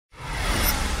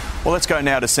Well, let's go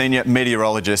now to senior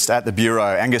meteorologist at the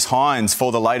Bureau, Angus Hines,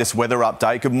 for the latest weather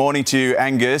update. Good morning to you,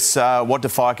 Angus. What do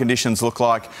fire conditions look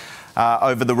like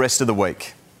over the rest of the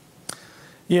week?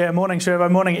 Yeah, morning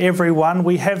Shervo, morning everyone.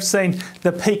 We have seen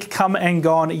the peak come and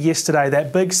gone yesterday.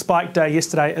 That big spike day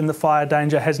yesterday in the fire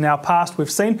danger has now passed. We've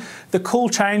seen the cool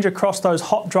change across those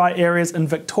hot, dry areas in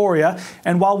Victoria.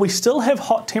 And while we still have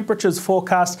hot temperatures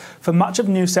forecast for much of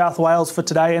New South Wales for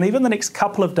today and even the next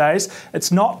couple of days, it's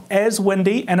not as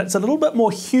windy and it's a little bit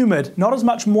more humid, not as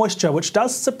much moisture, which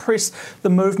does suppress the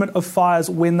movement of fires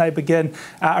when they begin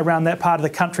around that part of the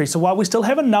country. So while we still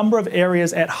have a number of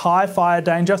areas at high fire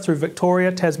danger through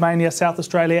Victoria, Tasmania, South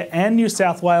Australia and New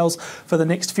South Wales for the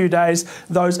next few days,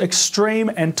 those extreme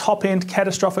and top-end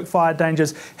catastrophic fire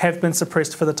dangers have been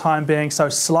suppressed for the time being, so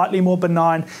slightly more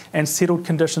benign and settled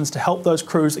conditions to help those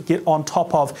crews get on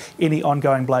top of any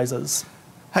ongoing blazes.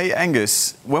 Hey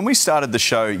Angus, when we started the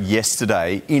show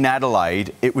yesterday in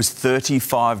Adelaide, it was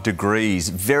 35 degrees,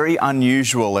 very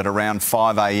unusual at around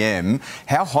 5 a.m.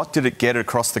 How hot did it get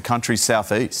across the country's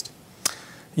southeast?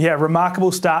 Yeah,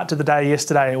 remarkable start to the day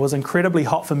yesterday. It was incredibly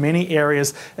hot for many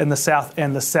areas in the south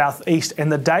and the southeast, and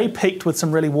the day peaked with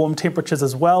some really warm temperatures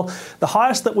as well. The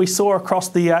highest that we saw across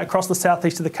the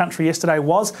southeast of the country yesterday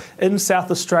was in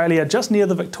South Australia, just near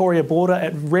the Victoria border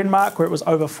at Renmark, where it was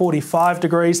over 45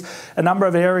 degrees. A number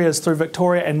of areas through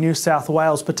Victoria and New South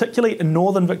Wales, particularly in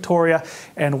northern Victoria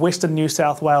and western New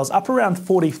South Wales, up around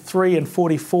 43 and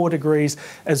 44 degrees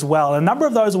as well. And a number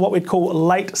of those are what we'd call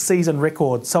late season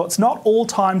records. So it's not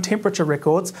all-time temperature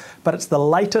records, but it's the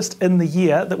latest in the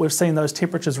year that we've seen those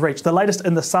temperatures reach. The latest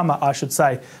in the summer, I should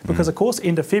say, because of course,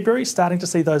 end of February, starting to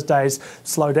see those days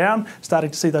slow down,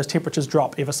 starting to see those temperatures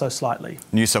drop ever so slightly.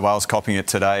 New South Wales copying it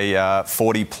today,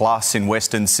 40 plus in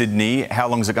Western Sydney. How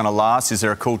long is it going to last? Is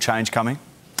there a cool change coming?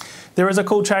 There is a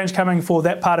cool change coming for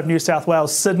that part of New South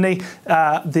Wales, Sydney,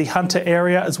 the Hunter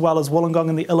area, as well as Wollongong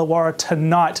and the Illawarra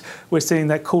tonight. We're seeing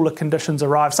that cooler conditions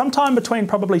arrive sometime between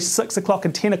probably 6 o'clock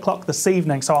and 10 o'clock this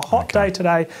evening. So a hot day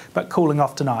today, but cooling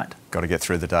off tonight. Got to get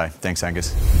through the day. Thanks,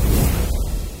 Angus.